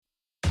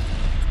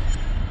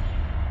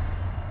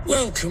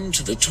Welcome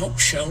to the Top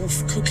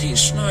Shelf Cookie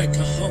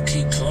Sniper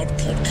Hockey Card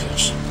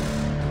Podcast.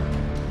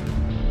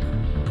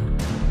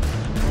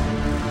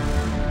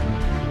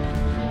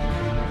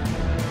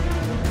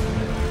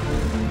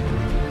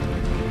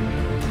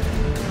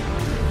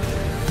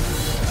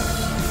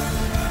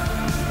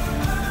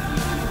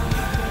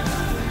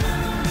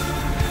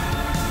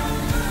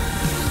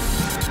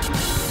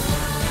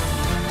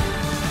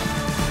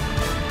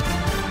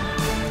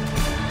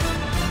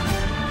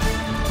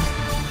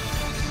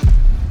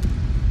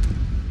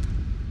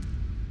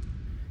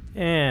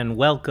 And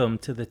welcome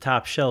to the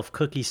Top Shelf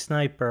Cookie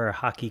Sniper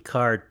Hockey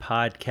Card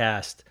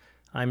Podcast.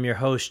 I'm your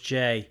host,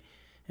 Jay,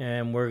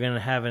 and we're going to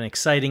have an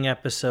exciting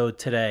episode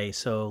today,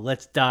 so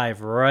let's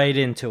dive right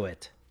into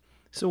it.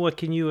 So what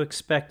can you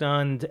expect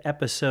on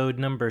episode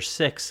number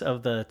 6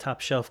 of the Top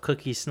Shelf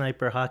Cookie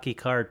Sniper Hockey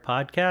Card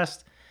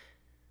Podcast?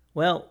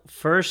 Well,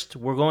 first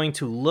we're going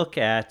to look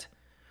at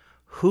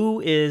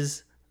who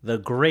is the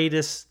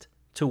greatest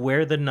to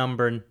wear the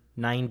number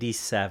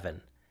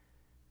 97.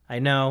 I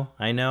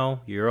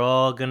know, you're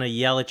all going to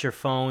yell at your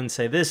phone and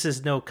say, this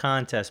is no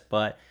contest,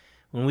 but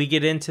when we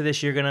get into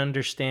this, you're going to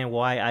understand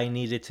why I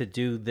needed to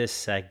do this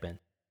segment.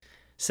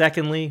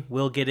 Secondly,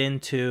 we'll get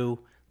into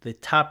the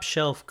Top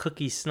Shelf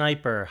Cookie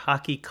Sniper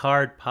Hockey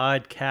Card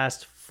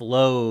Podcast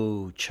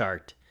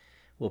Flowchart.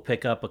 We'll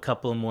pick up a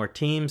couple more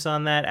teams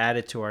on that, add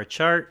it to our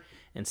chart,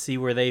 and see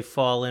where they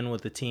fall in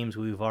with the teams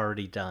we've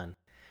already done.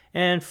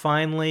 And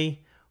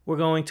finally, we're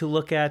going to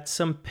look at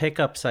some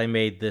pickups I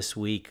made this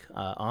week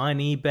on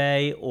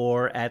eBay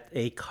or at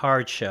a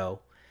card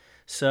show.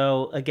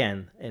 So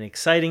again, an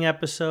exciting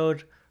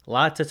episode, a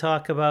lot to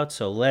talk about,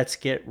 so let's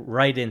get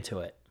right into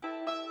it.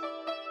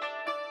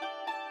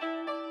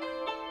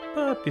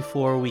 But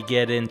before we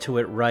get into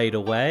it right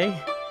away,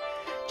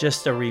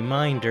 just a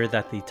reminder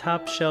that the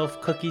Top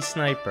Shelf Cookie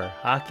Sniper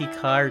Hockey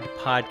Card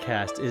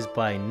Podcast is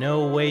by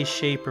no way,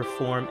 shape, or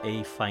form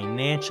a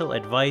financial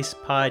advice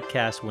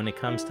podcast when it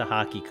comes to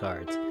hockey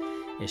cards.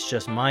 It's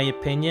just my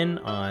opinion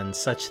on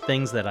such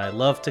things that I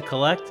love to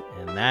collect,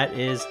 and that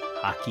is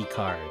hockey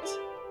cards.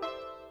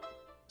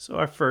 So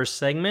our first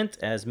segment,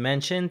 as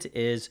mentioned,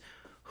 is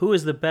who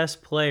is the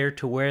best player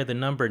to wear the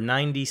number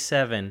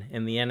 97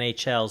 in the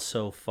NHL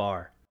so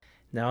far?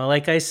 Now,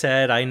 like I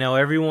said, I know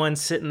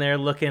everyone's sitting there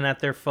looking at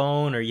their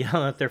phone or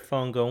yelling at their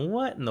phone going,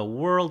 what in the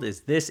world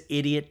is this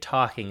idiot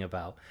talking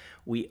about?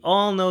 We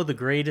all know the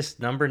greatest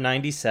number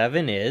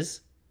 97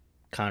 is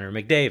Connor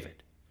McDavid.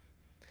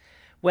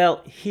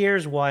 Well,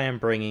 here's why I'm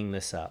bringing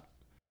this up.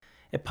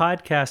 A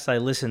podcast I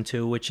listen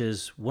to, which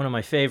is one of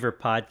my favorite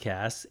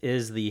podcasts,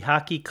 is the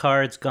Hockey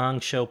Card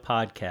Gong Show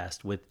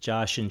podcast with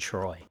Josh and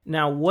Troy.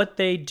 Now, what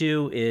they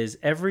do is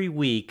every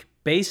week,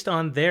 based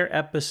on their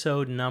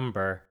episode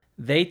number,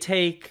 they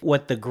take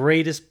what the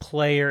greatest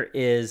player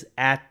is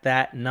at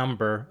that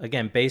number,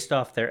 again, based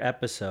off their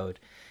episode,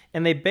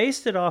 and they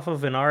based it off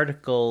of an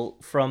article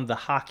from the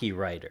hockey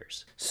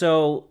writers.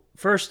 So,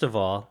 first of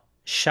all,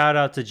 shout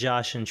out to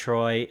Josh and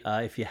Troy.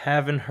 If you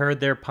haven't heard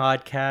their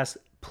podcast,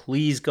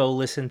 please go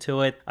listen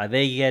to it.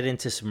 They get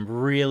into some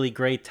really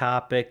great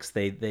topics.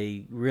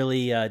 They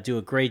really do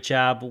a great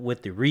job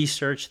with the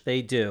research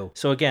they do.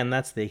 So again,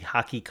 that's the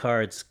Hockey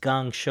Cards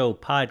Gong Show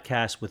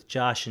podcast with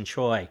Josh and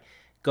Troy.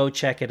 Go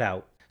check it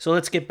out. So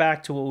let's get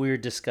back to what we were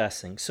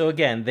discussing. So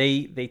again,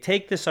 they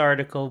take this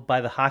article by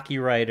the hockey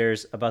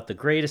writers about the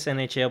greatest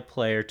NHL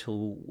player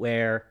to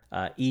wear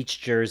each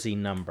jersey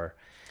number.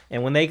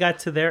 And when they got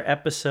to their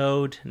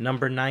episode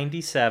number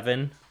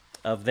 97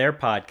 of their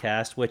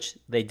podcast, which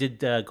they did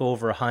go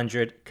over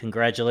 100,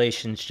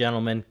 congratulations,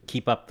 gentlemen,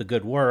 keep up the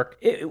good work,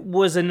 it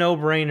was a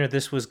no-brainer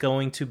this was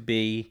going to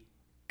be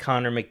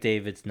Connor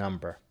McDavid's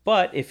number.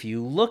 But if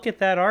you look at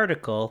that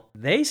article,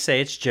 they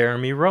say it's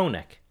Jeremy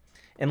Roenick.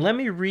 And let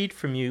me read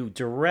from you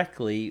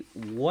directly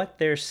what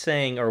they're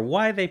saying or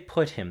why they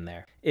put him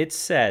there. It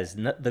says,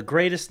 the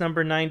greatest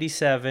number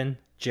 97,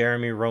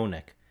 Jeremy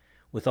Roenick.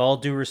 With all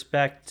due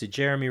respect to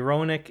Jeremy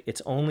Roenick,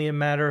 it's only a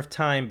matter of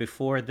time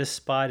before this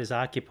spot is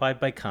occupied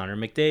by Connor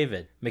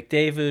McDavid.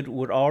 McDavid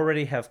would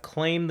already have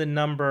claimed the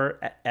number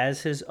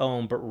as his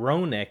own, but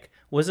Roenick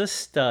was a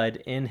stud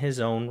in his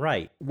own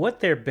right. What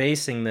they're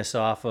basing this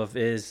off of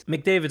is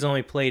McDavid's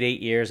only played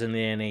 8 years in the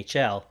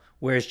NHL,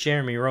 whereas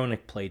Jeremy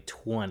Roenick played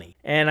 20.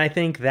 And I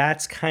think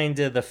that's kind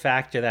of the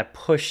factor that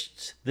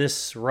pushed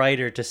this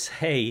writer to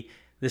say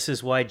this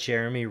is why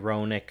Jeremy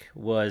Roenick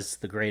was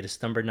the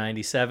greatest number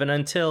 97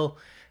 until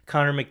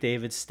Connor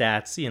McDavid's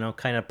stats,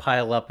 kind of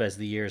pile up as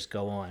the years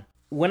go on.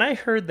 When I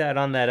heard that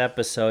on that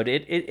episode,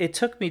 it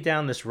took me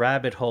down this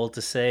rabbit hole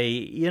to say,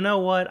 you know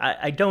what,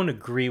 I don't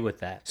agree with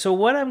that. So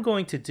what I'm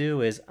going to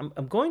do is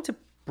I'm going to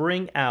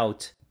bring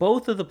out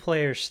both of the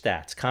players'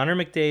 stats, Connor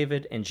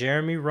McDavid and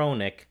Jeremy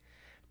Roenick,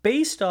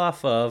 based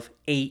off of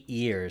 8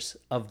 years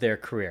of their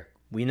career.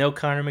 We know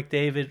Connor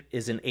McDavid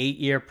is an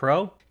 8-year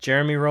pro.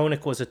 Jeremy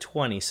Roenick was a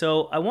 20.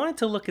 So I wanted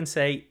to look and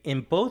say,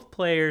 in both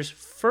players'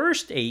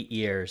 first 8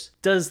 years,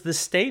 does the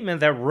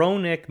statement that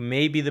Roenick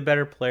may be the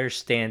better player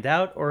stand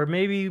out? Or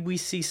maybe we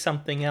see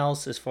something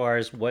else as far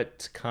as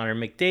what Connor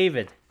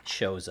McDavid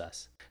shows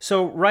us.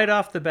 So right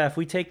off the bat, if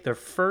we take the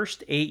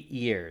first 8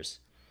 years,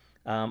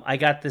 I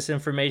got this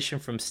information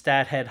from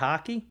Stathead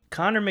Hockey.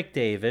 Connor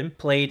McDavid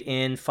played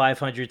in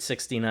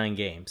 569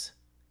 games.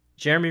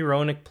 Jeremy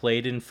Roenick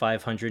played in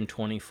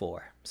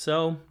 524,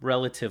 so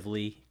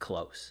relatively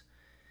close.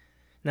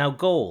 Now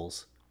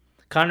goals.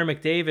 Connor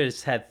McDavid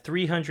has had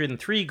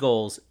 303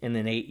 goals in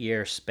an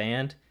 8-year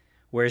span,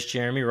 whereas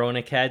Jeremy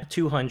Roenick had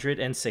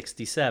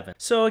 267.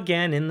 So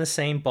again, in the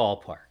same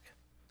ballpark.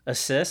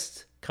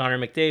 Assists. Connor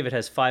McDavid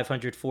has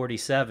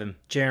 547.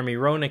 Jeremy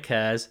Roenick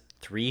has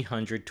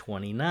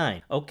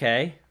 329.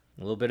 Okay,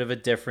 a little bit of a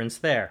difference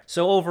there.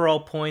 So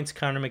overall points,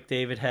 Connor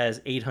McDavid has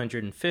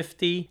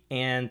 850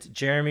 and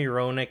Jeremy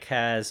Roenick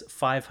has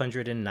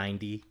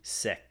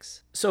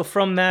 596. So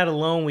from that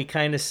alone, we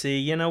kind of see,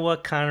 you know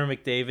what, Connor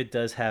McDavid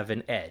does have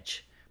an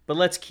edge. But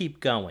let's keep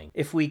going.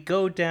 If we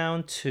go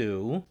down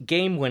to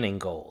game-winning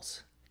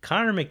goals,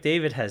 Connor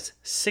McDavid has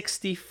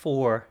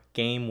 64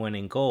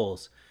 game-winning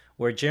goals,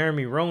 where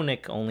Jeremy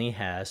Roenick only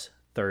has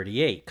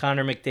 38.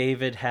 Connor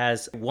McDavid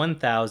has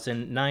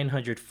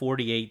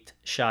 1,948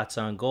 shots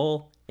on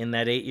goal in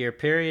that 8-year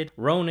period.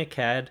 Roenick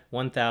had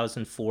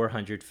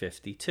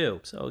 1,452.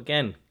 So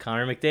again,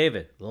 Connor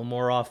McDavid, a little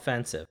more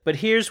offensive. But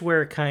here's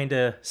where it kind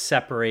of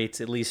separates,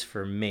 at least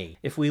for me.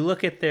 If we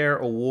look at their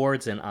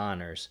awards and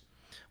honors,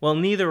 well,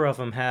 neither of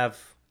them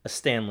have a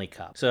Stanley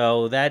Cup.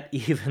 So that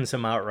evens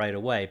them out right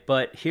away.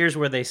 But here's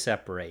where they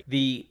separate.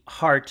 The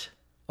Hart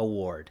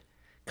Award.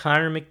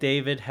 Connor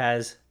McDavid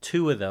has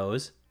 2 of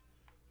those.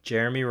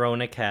 Jeremy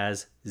Roenick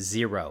has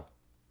 0.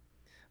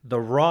 The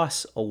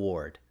Ross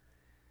Award.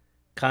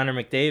 Connor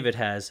McDavid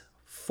has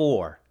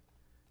 4.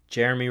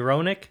 Jeremy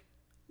Roenick,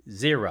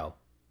 0.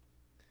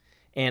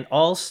 And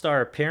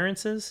All-Star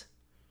appearances.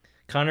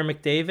 Connor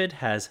McDavid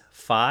has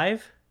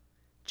 5.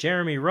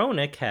 Jeremy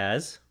Roenick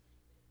has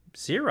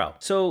 0.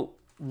 So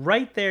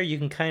right there you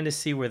can kind of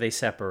see where they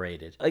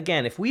separated.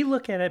 Again, if we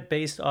look at it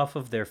based off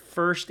of their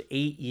first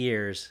 8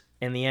 years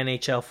in the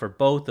NHL for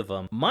both of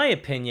them, my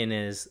opinion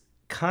is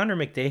Connor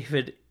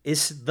McDavid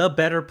is the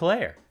better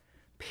player,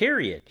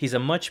 period. He's a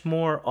much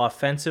more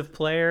offensive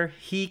player.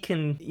 He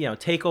can,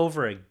 take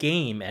over a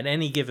game at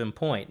any given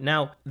point.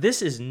 Now,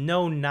 this is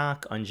no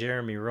knock on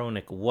Jeremy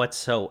Roenick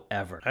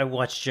whatsoever. I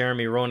watched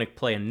Jeremy Roenick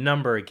play a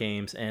number of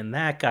games, and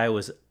that guy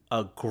was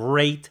a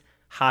great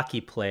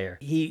hockey player.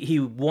 He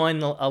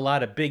won a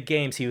lot of big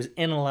games. He was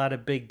in a lot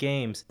of big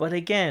games. But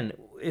again,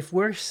 if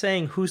we're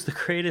saying who's the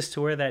greatest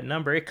to wear that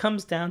number, it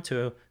comes down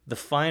to the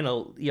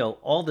final,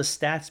 all the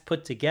stats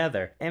put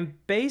together. And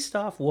based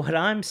off what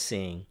I'm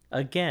seeing,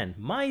 again,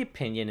 my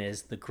opinion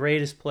is the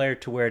greatest player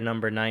to wear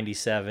number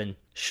 97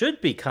 should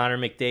be Connor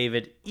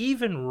McDavid,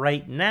 even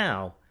right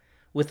now,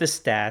 with the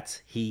stats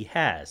he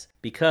has.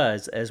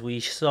 Because, as we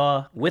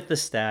saw with the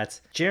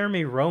stats,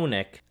 Jeremy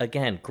Roenick,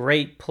 again,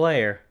 great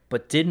player,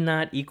 but did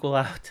not equal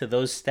out to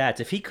those stats.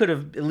 If he could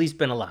have at least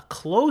been a lot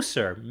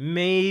closer,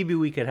 maybe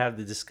we could have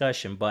the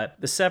discussion, but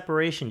the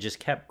separation just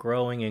kept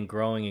growing and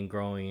growing and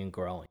growing and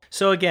growing.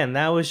 So again,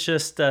 that was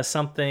just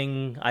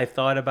something I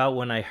thought about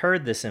when I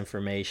heard this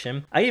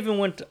information. I even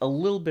went a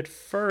little bit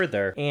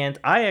further, and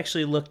I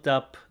actually looked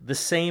up the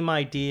same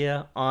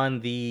idea on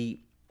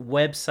the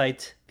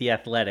website The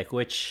Athletic,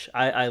 which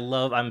I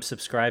love. I'm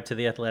subscribed to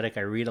The Athletic.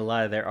 I read a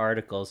lot of their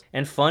articles.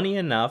 And funny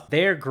enough,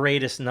 their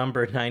greatest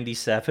number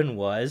 97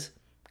 was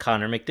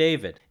Connor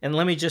McDavid. And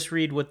let me just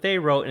read what they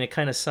wrote, and it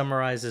kind of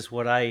summarizes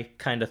what I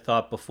kind of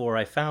thought before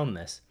I found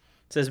this.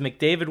 It says,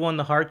 McDavid won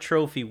the Hart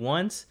Trophy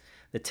once,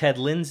 the Ted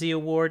Lindsay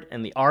Award,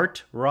 and the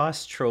Art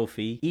Ross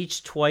Trophy,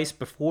 each twice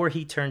before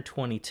he turned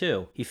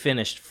 22. He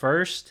finished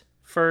first,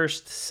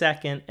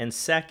 second, and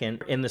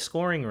second in the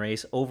scoring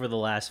race over the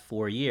last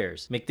 4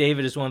 years.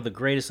 McDavid is one of the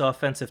greatest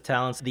offensive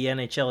talents the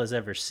NHL has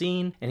ever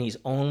seen, and he's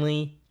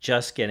only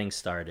just getting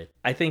started.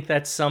 I think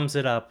that sums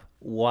it up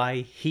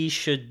why he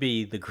should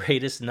be the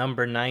greatest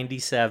number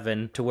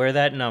 97 to wear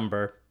that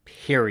number,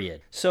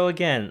 period. So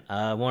again,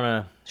 I want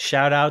to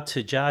shout out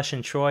to Josh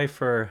and Troy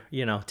for,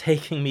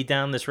 taking me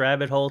down this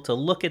rabbit hole to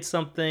look at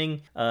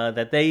something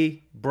that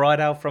they brought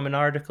out from an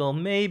article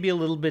maybe a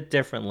little bit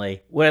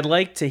differently. What I'd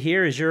like to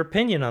hear is your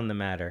opinion on the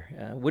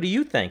matter. What do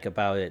you think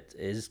about it?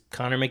 Is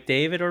Connor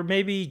McDavid or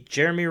maybe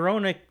Jeremy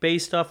Roenick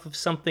based off of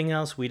something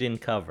else we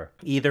didn't cover?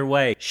 Either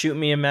way, shoot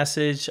me a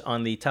message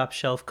on the Top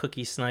Shelf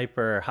Cookie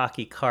Sniper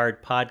Hockey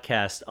Card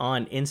Podcast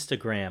on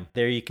Instagram.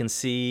 There you can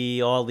see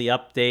all the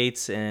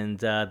updates and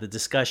the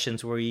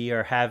discussions we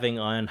are having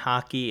on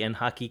hockey and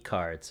hockey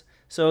cards.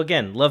 So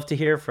again, love to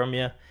hear from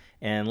you,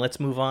 and let's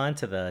move on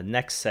to the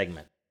next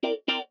segment.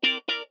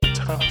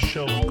 Top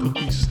Shelf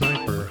Cookie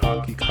Sniper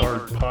Hockey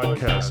Card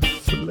Podcast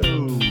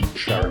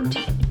Flowchart.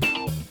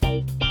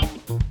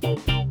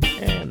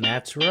 And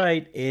that's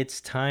right,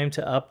 it's time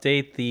to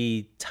update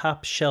the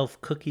Top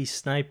Shelf Cookie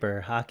Sniper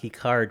Hockey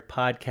Card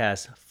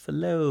Podcast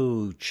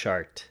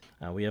Flowchart.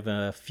 We have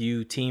a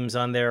few teams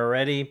on there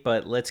already,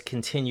 but let's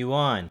continue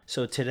on.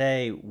 So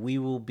today we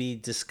will be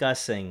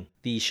discussing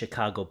the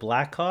Chicago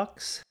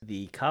Blackhawks,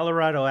 the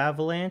Colorado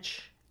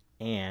Avalanche,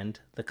 and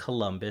the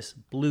Columbus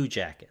Blue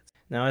Jackets.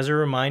 Now, as a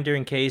reminder,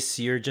 in case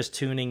you're just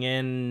tuning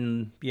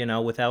in,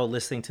 without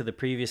listening to the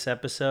previous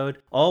episode,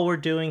 all we're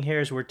doing here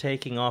is we're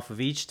taking off of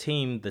each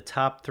team the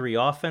top 3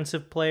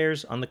 offensive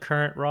players on the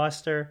current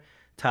roster,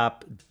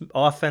 top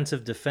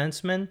offensive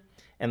defenseman,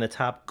 and the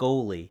top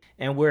goalie.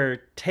 And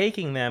we're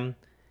taking them,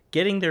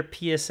 getting their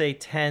PSA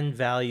 10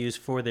 values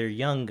for their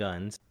young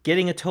guns,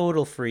 getting a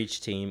total for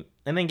each team,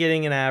 and then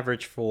getting an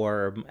average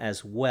for them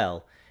as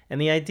well. And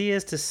the idea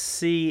is to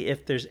see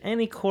if there's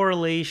any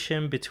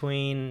correlation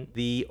between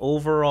the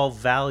overall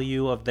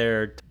value of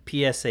their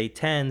PSA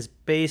 10s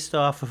based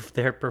off of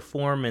their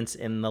performance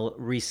in the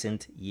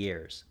recent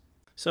years.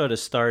 So to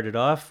start it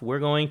off, we're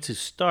going to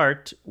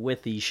start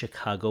with the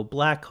Chicago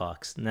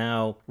Blackhawks.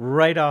 Now,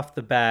 right off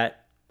the bat,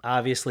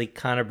 obviously,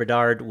 Connor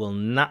Bedard will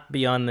not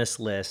be on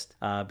this list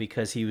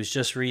because he was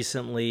just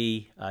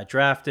recently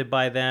drafted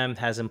by them,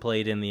 hasn't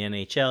played in the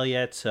NHL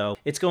yet. So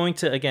it's going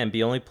to, again,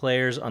 be only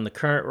players on the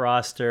current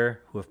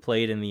roster who have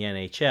played in the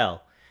NHL.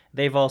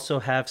 They've also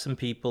have some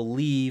people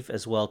leave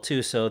as well,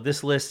 too. So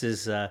this list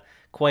is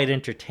quite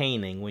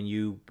entertaining when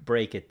you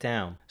break it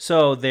down.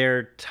 So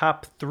their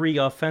top 3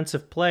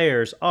 offensive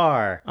players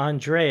are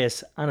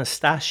Andreas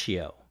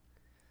Anastasio,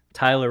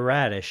 Tyler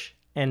Radish,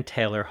 and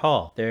Taylor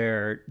Hall.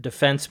 Their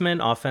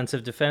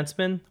offensive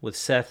defenseman, was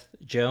Seth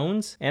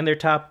Jones, and their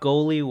top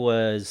goalie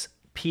was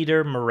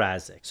Peter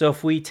Mrazek. So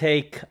if we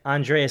take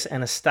Andreas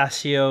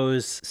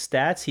Anastasio's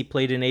stats, he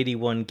played in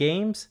 81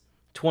 games,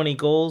 20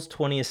 goals,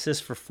 20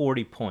 assists for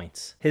 40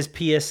 points. His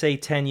PSA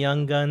 10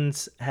 Young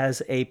Guns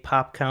has a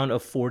pop count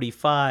of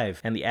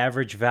 45, and the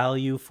average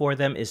value for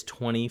them is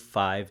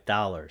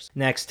 $25.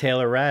 Next,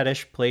 Taylor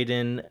Radish played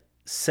in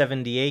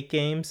 78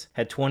 games,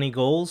 had 20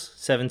 goals,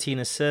 17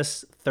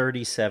 assists,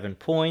 37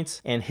 points,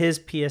 and his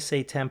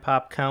PSA 10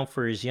 pop count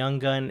for his young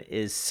gun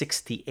is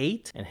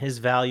 68, and his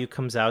value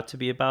comes out to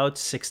be about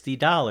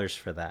 $60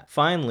 for that.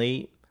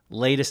 Finally,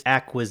 latest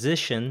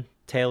acquisition,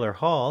 Taylor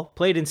Hall,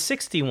 played in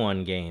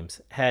 61 games,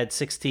 had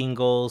 16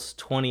 goals,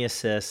 20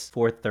 assists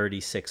for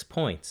 36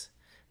 points.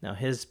 Now,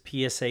 his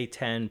PSA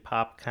 10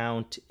 pop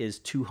count is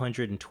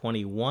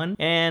 221,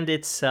 and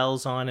it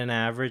sells on an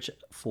average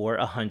for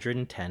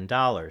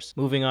 $110.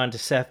 Moving on to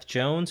Seth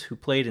Jones, who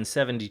played in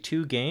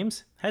 72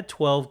 games, had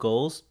 12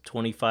 goals,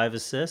 25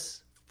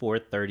 assists for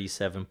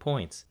 37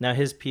 points. Now,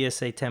 his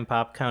PSA 10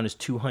 pop count is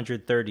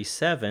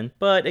 237,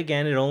 but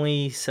again, it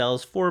only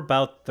sells for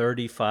about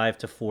 $35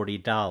 to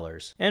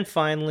 $40. And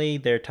finally,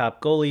 their top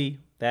goalie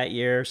that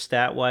year,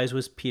 stat-wise,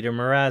 was Peter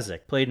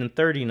Mrazek. Played in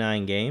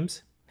 39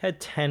 games, had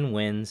 10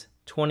 wins,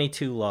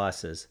 22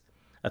 losses,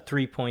 a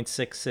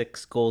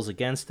 3.66 goals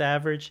against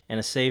average, and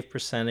a save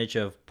percentage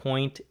of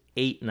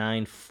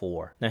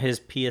 .894. Now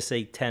his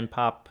PSA 10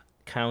 pop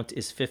count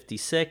is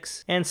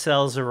 56 and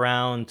sells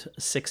around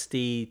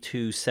 $60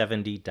 to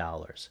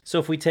 $70. So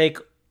if we take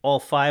all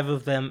 5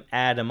 of them,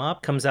 add them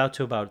up, comes out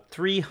to about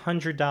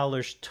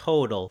 $300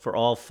 total for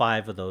all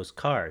 5 of those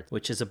cards,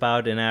 which is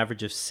about an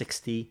average of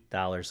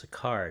 $60 a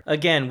card.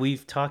 Again,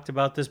 we've talked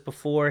about this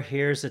before.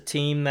 Here's a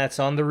team that's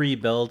on the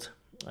rebuild.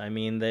 I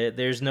mean,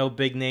 there's no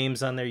big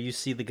names on there. You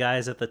see the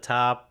guys at the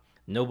top.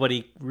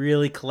 Nobody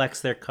really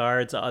collects their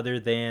cards other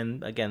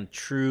than, again,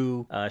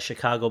 true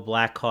Chicago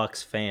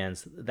Blackhawks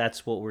fans.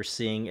 That's what we're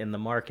seeing in the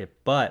market.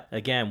 But,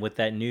 again, with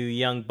that new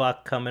young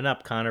buck coming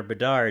up, Connor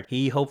Bedard,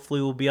 he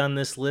hopefully will be on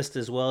this list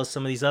as well as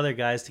some of these other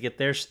guys to get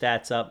their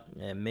stats up.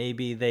 And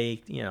maybe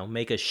they,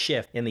 make a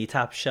shift in the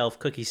Top Shelf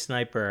Cookie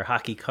Sniper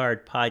Hockey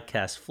Card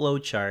Podcast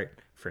Flowchart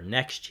for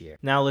next year.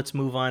 Now let's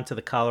move on to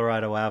the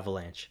Colorado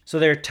Avalanche. So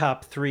their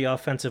top 3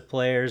 offensive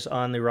players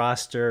on the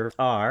roster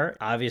are,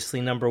 obviously,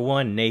 number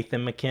 1,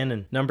 Nathan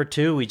MacKinnon. Number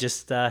 2, we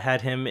just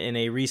had him in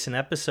a recent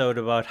episode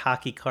about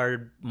hockey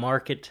card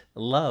market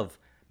love,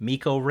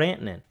 Mikko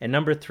Rantanen. And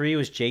number 3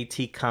 was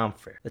JT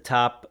Compher. The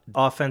top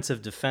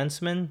offensive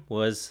defenseman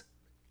was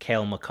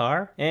Cale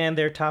Makar, and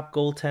their top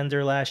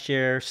goaltender last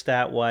year,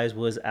 stat-wise,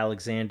 was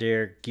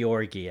Alexander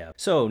Georgiev.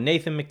 So,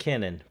 Nathan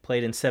MacKinnon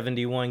played in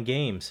 71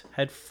 games,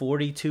 had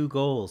 42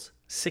 goals,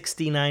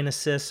 69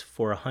 assists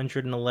for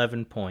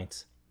 111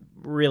 points.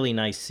 Really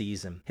nice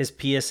season. His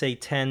PSA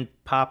 10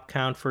 pop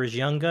count for his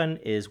young gun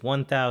is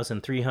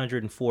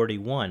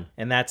 1,341,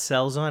 and that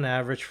sells on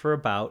average for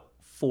about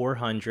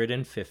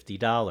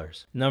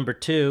 $450. Number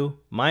 2,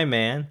 my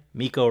man,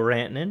 Mikko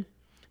Rantanen,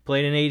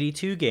 played in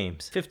 82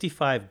 games,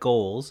 55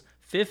 goals,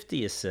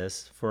 50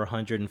 assists for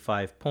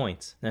 105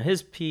 points. Now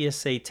his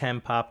PSA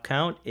 10 pop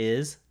count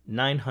is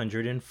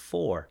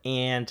 904.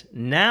 And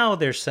now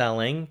they're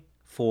selling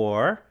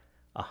for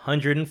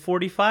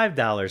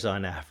 $145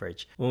 on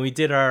average. When we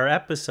did our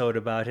episode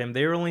about him,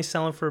 they were only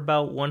selling for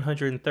about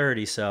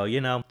 $130. So,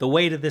 the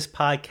weight of this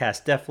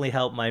podcast definitely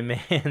helped my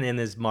man in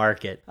his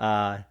market.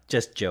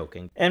 Just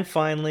joking. And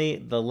finally,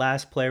 the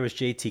last player was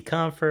JT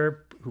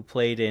Compher, who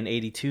played in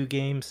 82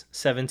 games,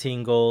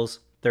 17 goals,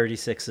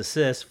 36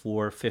 assists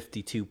for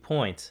 52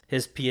 points.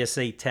 His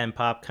PSA 10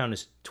 pop count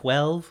is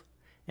 12,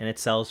 and it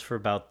sells for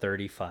about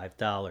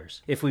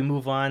 $35. If we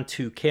move on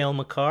to Cale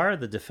Makar,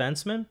 the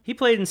defenseman, he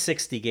played in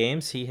 60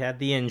 games. He had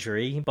the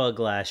injury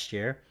bug last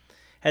year,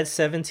 had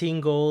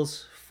 17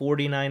 goals,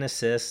 49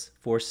 assists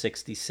for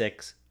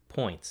 66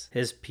 points.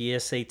 His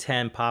PSA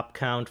 10 pop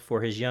count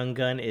for his young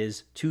gun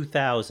is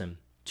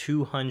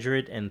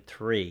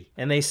 2,203,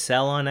 and they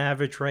sell on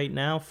average right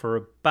now for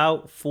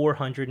about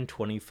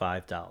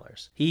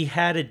 $425. He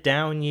had a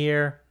down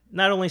year,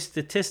 not only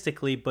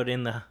statistically, but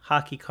in the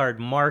hockey card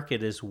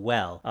market as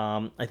well.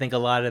 I think a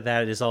lot of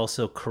that is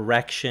also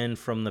correction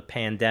from the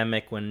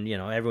pandemic when,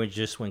 everyone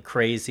just went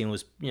crazy and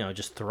was,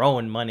 just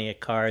throwing money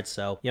at cards.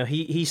 So,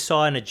 he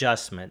saw an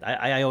adjustment.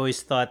 I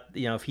always thought,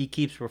 if he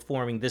keeps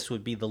performing, this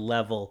would be the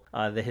level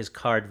that his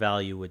card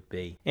value would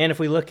be. And if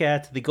we look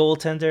at the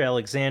goaltender,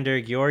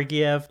 Alexander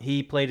Georgiev,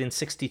 he played in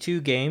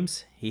 62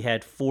 games. He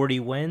had 40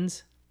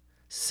 wins,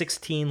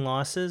 16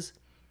 losses,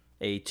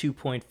 a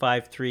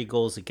 2.53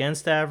 goals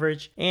against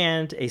average,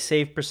 and a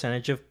save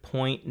percentage of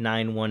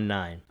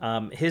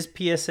 .919. His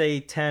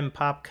PSA 10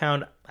 pop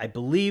count, I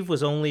believe,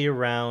 was only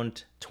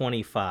around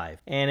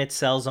 25, and it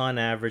sells on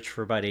average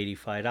for about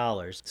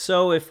 $85.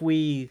 So if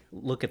we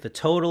look at the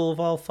total of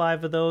all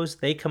 5 of those,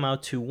 they come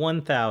out to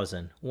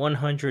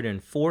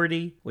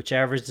 $1,140, which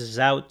averages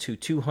out to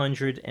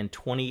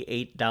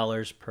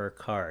 $228 per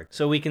card.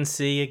 So we can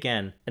see,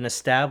 again, an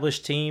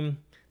established team.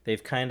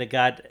 They've kind of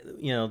got,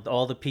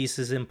 all the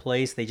pieces in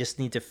place. They just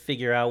need to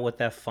figure out what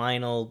that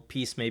final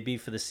piece may be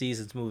for the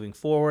seasons moving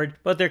forward.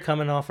 But they're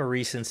coming off a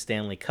recent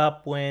Stanley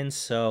Cup win.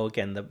 So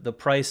again, the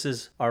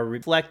prices are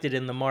reflected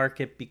in the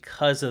market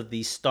because of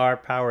the star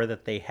power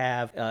that they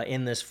have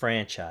in this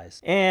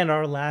franchise. And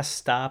our last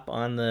stop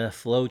on the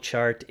flow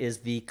chart is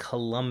the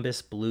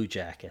Columbus Blue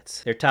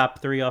Jackets. Their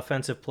top 3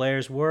 offensive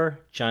players were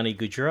Johnny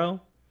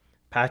Gaudreau,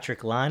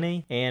 Patrick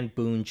Laine, and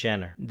Boone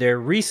Jenner. Their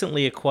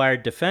recently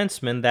acquired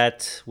defenseman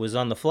that was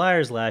on the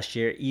Flyers last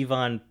year,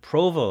 Ivan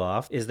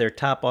Provorov, is their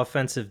top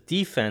offensive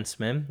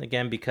defenseman,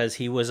 again, because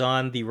he was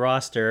on the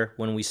roster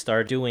when we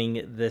started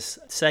doing this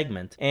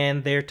segment.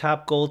 And their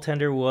top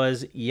goaltender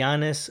was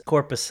Yannis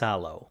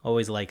Korpisalo.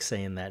 Always like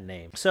saying that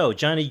name. So,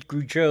 Johnny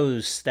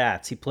Gaudreau's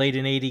stats. He played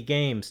in 80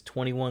 games,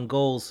 21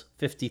 goals,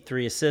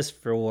 53 assists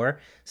for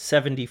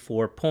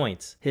 74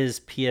 points.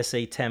 His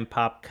PSA 10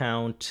 pop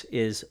count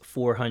is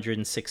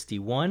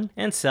 461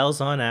 and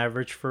sells on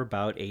average for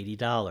about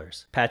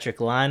 $80. Patrick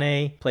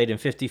Laine played in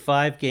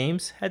 55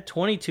 games, had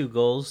 22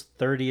 goals,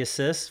 30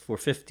 assists for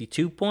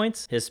 52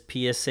 points. His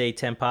PSA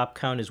 10 pop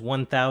count is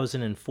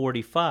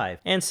 1,045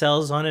 and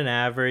sells on an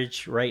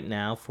average right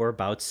now for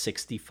about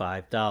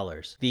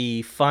 $65.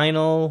 The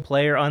final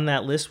player on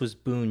that list was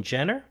Boone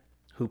Jenner,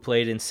 who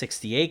played in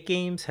 68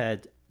 games,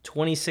 had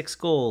 26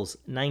 goals,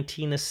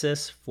 19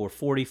 assists for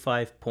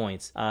 45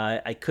 points.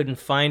 I couldn't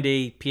find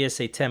a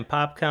PSA 10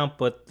 pop count,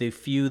 but the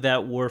few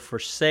that were for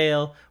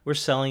sale were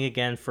selling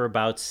again for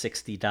about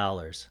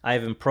 $60.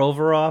 Ivan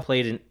Provorov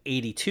played in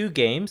 82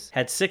 games,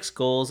 had 6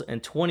 goals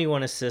and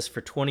 21 assists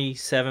for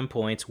 27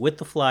 points with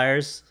the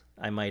Flyers,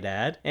 I might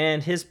add.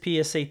 And his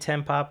PSA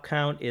 10 pop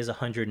count is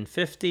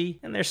 150,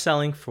 and they're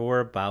selling for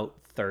about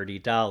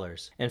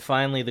 $30. And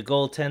finally, the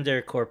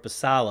goaltender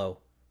Korpisalo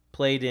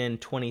played in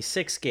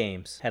 26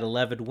 games, had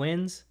 11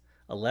 wins,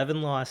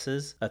 11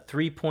 losses, a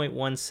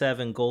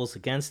 3.17 goals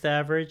against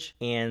average,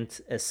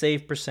 and a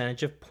save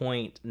percentage of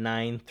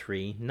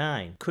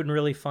 .939. Couldn't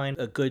really find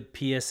a good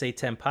PSA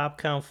 10 pop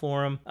count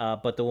for him,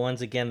 but the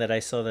ones, again, that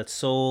I saw that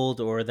sold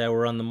or that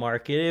were on the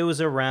market, it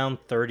was around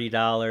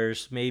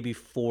 $30, maybe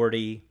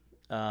 $40.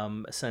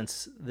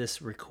 Since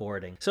this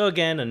recording. So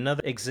again,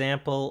 another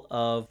example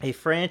of a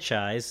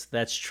franchise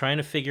that's trying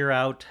to figure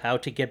out how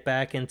to get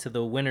back into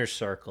the winner's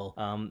circle.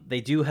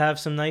 They do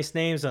have some nice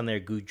names on there.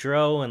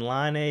 Gaudreau and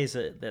Laine,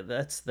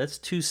 that's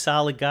 2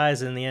 solid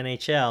guys in the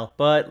NHL.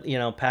 But,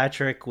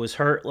 Patrick was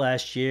hurt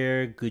last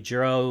year.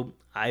 Gaudreau,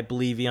 I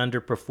believe he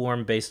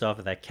underperformed based off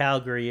of that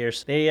Calgary year.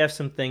 So they have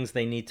some things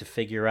they need to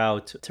figure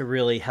out to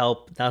really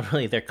help not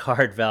only their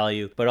card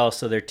value, but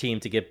also their team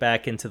to get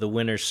back into the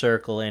winner's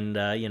circle and,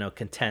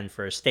 contend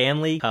for a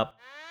Stanley Cup.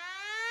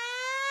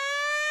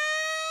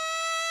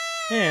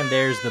 And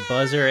there's the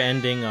buzzer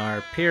ending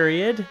our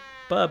period.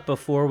 But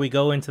before we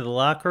go into the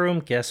locker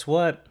room, guess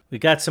what? We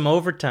got some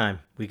overtime.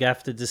 We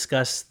have to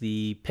discuss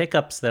the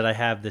pickups that I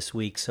have this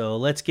week. So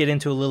let's get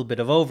into a little bit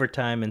of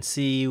overtime and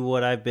see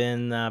what I've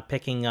been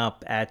picking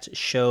up at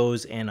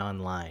shows and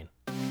online.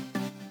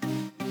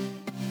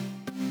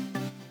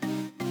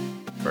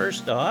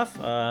 First off,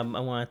 I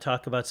want to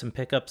talk about some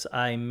pickups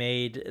I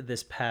made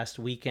this past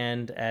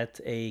weekend at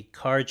a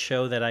card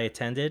show that I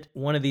attended.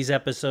 One of these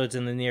episodes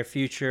in the near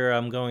future,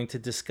 I'm going to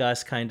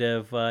discuss kind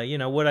of,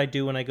 what I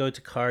do when I go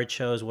to card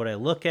shows, what I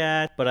look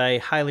at. But I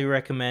highly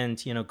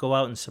recommend, go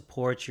out and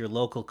support your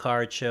local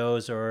card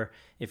shows, or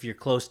if you're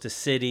close to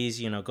cities,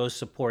 go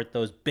support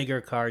those bigger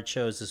card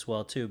shows as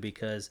well, too,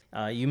 because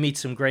you meet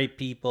some great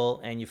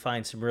people and you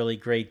find some really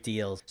great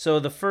deals. So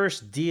the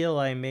first deal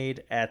I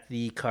made at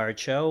the card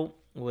show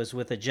was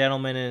with a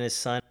gentleman and his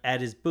son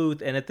at his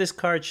booth. And at this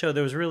card show,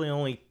 there was really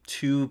only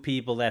 2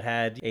 people that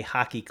had a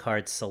hockey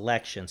card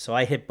selection. So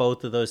I hit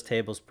both of those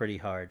tables pretty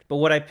hard. But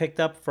what I picked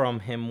up from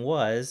him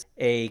was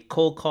a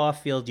Cole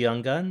Caulfield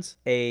Young Guns,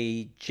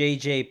 a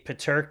JJ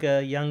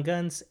Peterka Young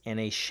Guns, and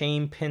a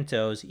Shane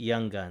Pinto's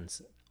Young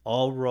Guns,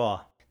 all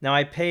raw. Now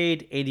I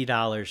paid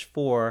 $80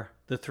 for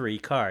the 3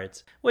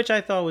 cards, which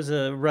I thought was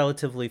a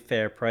relatively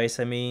fair price.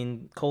 I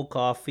mean, Cole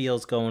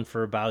Caulfield's going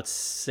for about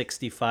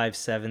 65,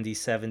 70,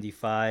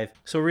 75.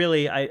 So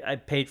really, I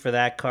paid for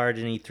that card,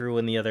 and he threw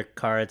in the other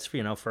cards,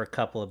 for a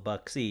couple of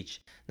bucks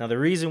each. Now, the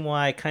reason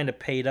why I kind of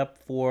paid up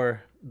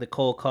for the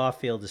Cole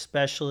Caulfield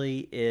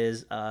especially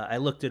is I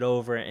looked it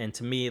over, and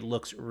to me, it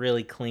looks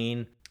really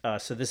clean.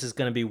 So this is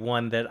going to be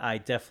one that I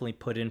definitely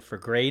put in for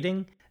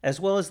grading. As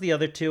well as the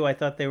other 2, I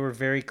thought they were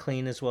very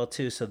clean as well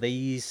too. So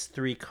these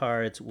 3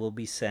 cards will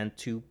be sent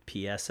to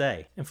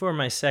PSA. And for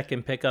my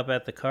second pickup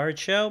at the card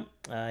show,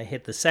 I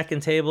hit the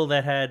second table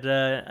that had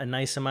a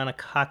nice amount of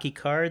hockey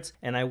cards.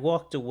 And I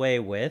walked away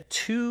with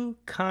 2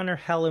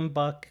 Connor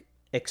Hellenbuck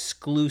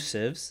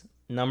exclusives,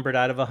 numbered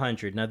out of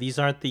 100. Now, these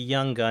aren't the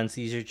Young Guns.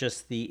 These are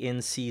just the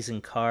in-season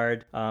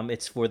card.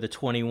 It's for the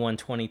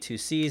 21-22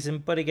 season.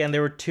 But again,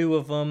 there were 2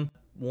 of them.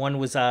 One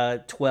was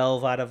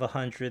 12 out of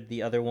 100.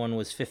 The other one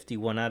was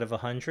 51 out of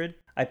 100.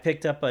 I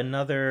picked up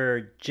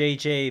another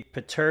JJ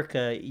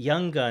Peterka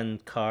Young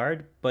Gun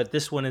card, but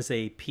this one is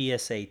a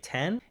PSA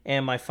 10.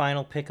 And my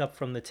final pickup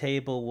from the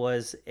table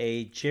was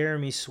a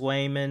Jeremy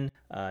Swayman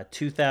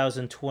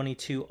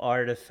 2022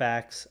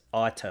 Artifacts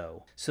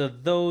Auto. So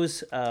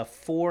those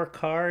 4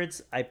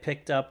 cards I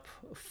picked up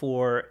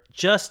for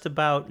just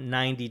about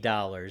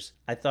 $90.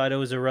 I thought it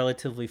was a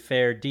relatively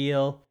fair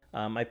deal.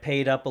 I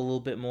paid up a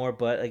little bit more,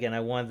 but again, I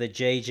wanted the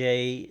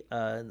JJ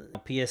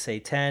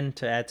PSA 10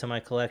 to add to my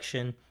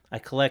collection. I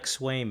collect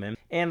Swayman.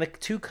 And the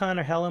 2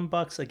 Connor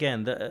Hellenbucks,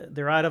 again,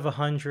 they're out of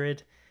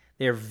 100.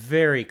 They're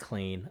very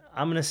clean.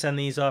 I'm going to send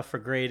these off for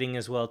grading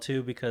as well,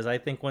 too, because I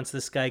think once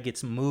this guy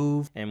gets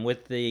moved and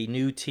with the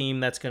new team,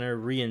 that's going to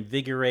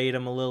reinvigorate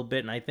him a little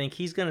bit. And I think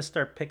he's going to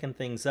start picking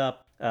things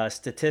up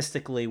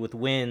statistically with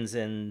wins,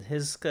 and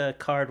his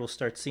card will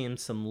start seeing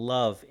some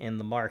love in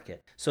the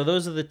market. So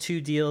those are the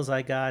 2 deals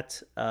I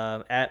got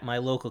at my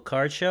local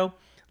card show.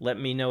 Let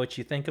me know what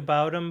you think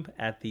about them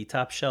at the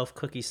Top Shelf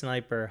Cookie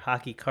Sniper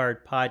Hockey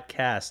Card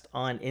Podcast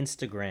on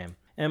Instagram.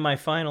 And my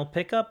final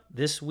pickup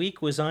this week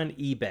was on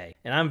eBay,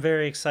 and I'm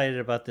very excited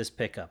about this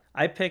pickup.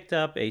 I picked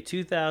up a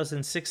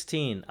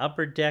 2016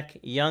 Upper Deck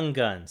Young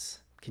Guns.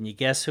 Can you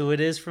guess who it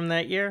is from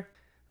that year?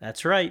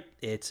 That's right,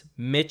 it's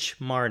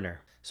Mitch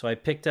Marner. So I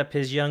picked up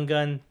his Young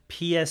Gun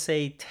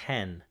PSA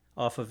 10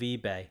 off of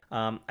eBay.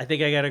 I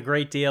think I got a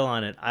great deal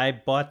on it. I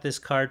bought this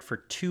card for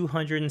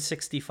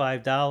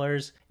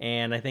 $265,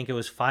 and I think it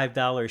was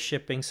 $5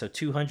 shipping, so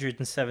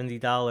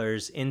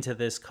 $270 into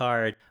this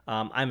card.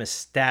 I'm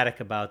ecstatic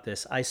about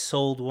this. I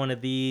sold one of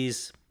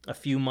these a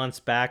few months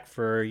back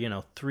for,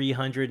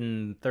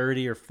 $330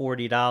 or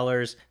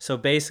 $40. So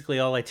basically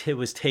all I did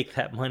was take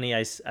that money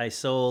I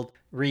sold,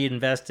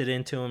 reinvested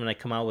into them, and I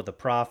come out with a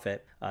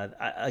profit.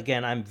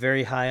 Again, I'm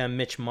very high on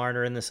Mitch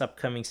Marner in this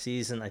upcoming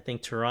season. I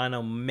think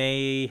Toronto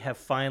may have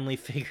finally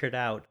figured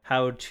out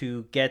how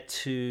to get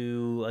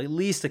to at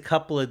least a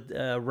couple of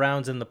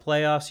rounds in the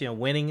playoffs,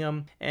 winning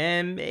them,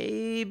 and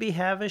maybe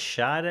have a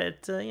shot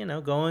at,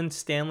 going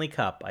Stanley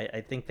Cup.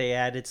 I think they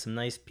added some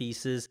nice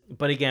pieces.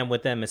 But again,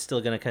 with them, it's still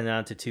going to come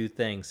down to 2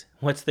 things.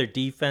 What's their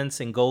defense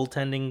and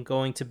goaltending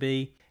going to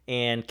be?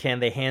 And can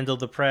they handle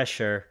the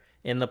pressure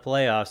in the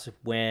playoffs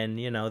when,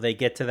 they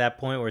get to that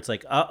point where it's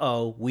like,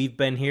 we've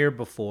been here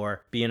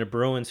before. Being a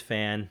Bruins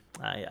fan,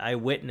 I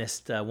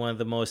witnessed one of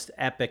the most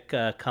epic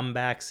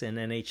comebacks in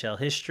NHL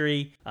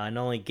history, not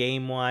only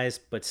game-wise,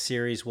 but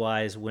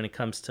series-wise when it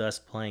comes to us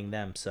playing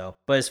them.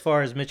 But as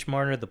far as Mitch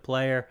Marner, the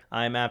player,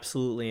 I'm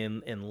absolutely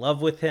in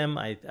love with him.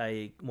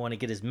 I want to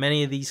get as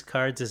many of these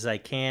cards as I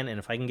can, and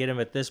if I can get him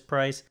at this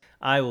price,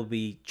 I will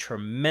be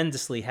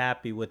tremendously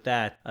happy with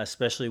that,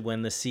 especially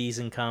when the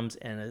season comes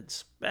and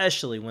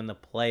especially when the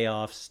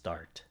playoffs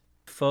start.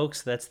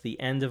 Folks, that's the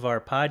end of our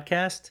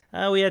podcast.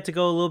 We had to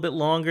go a little bit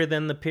longer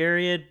than the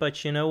period,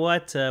 but you know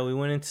what? We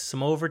went into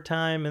some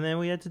overtime, and then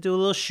we had to do a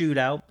little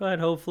shootout. But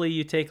hopefully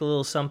you take a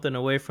little something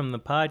away from the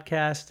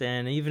podcast,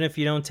 and even if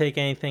you don't take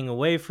anything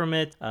away from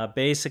it,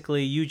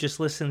 basically you just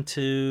listen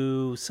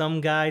to some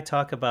guy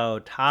talk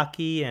about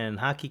hockey and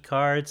hockey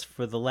cards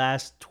for the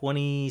last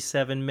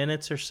 27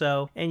 minutes or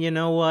so. And you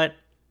know what?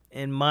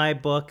 In my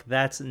book,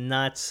 that's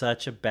not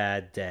such a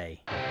bad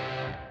day.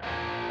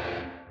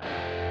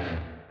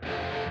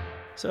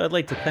 So I'd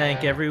like to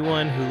thank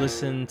everyone who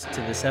listened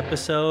to this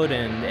episode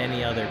and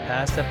any other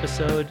past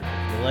episode.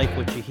 If you like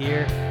what you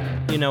hear,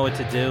 you know what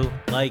to do.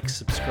 Like,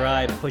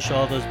 subscribe, push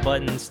all those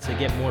buttons to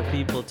get more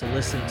people to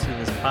listen to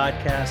this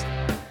podcast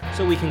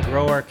so we can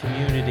grow our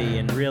community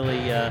and really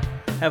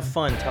have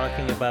fun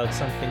talking about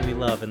something we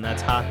love, and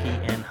that's hockey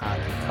and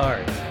hockey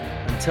cards.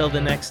 Until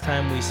the next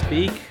time we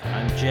speak,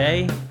 I'm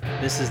Jay.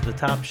 This is the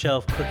Top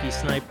Shelf Cookie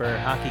Sniper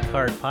Hockey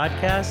Card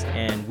Podcast,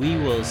 and we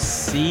will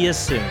see you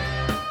soon.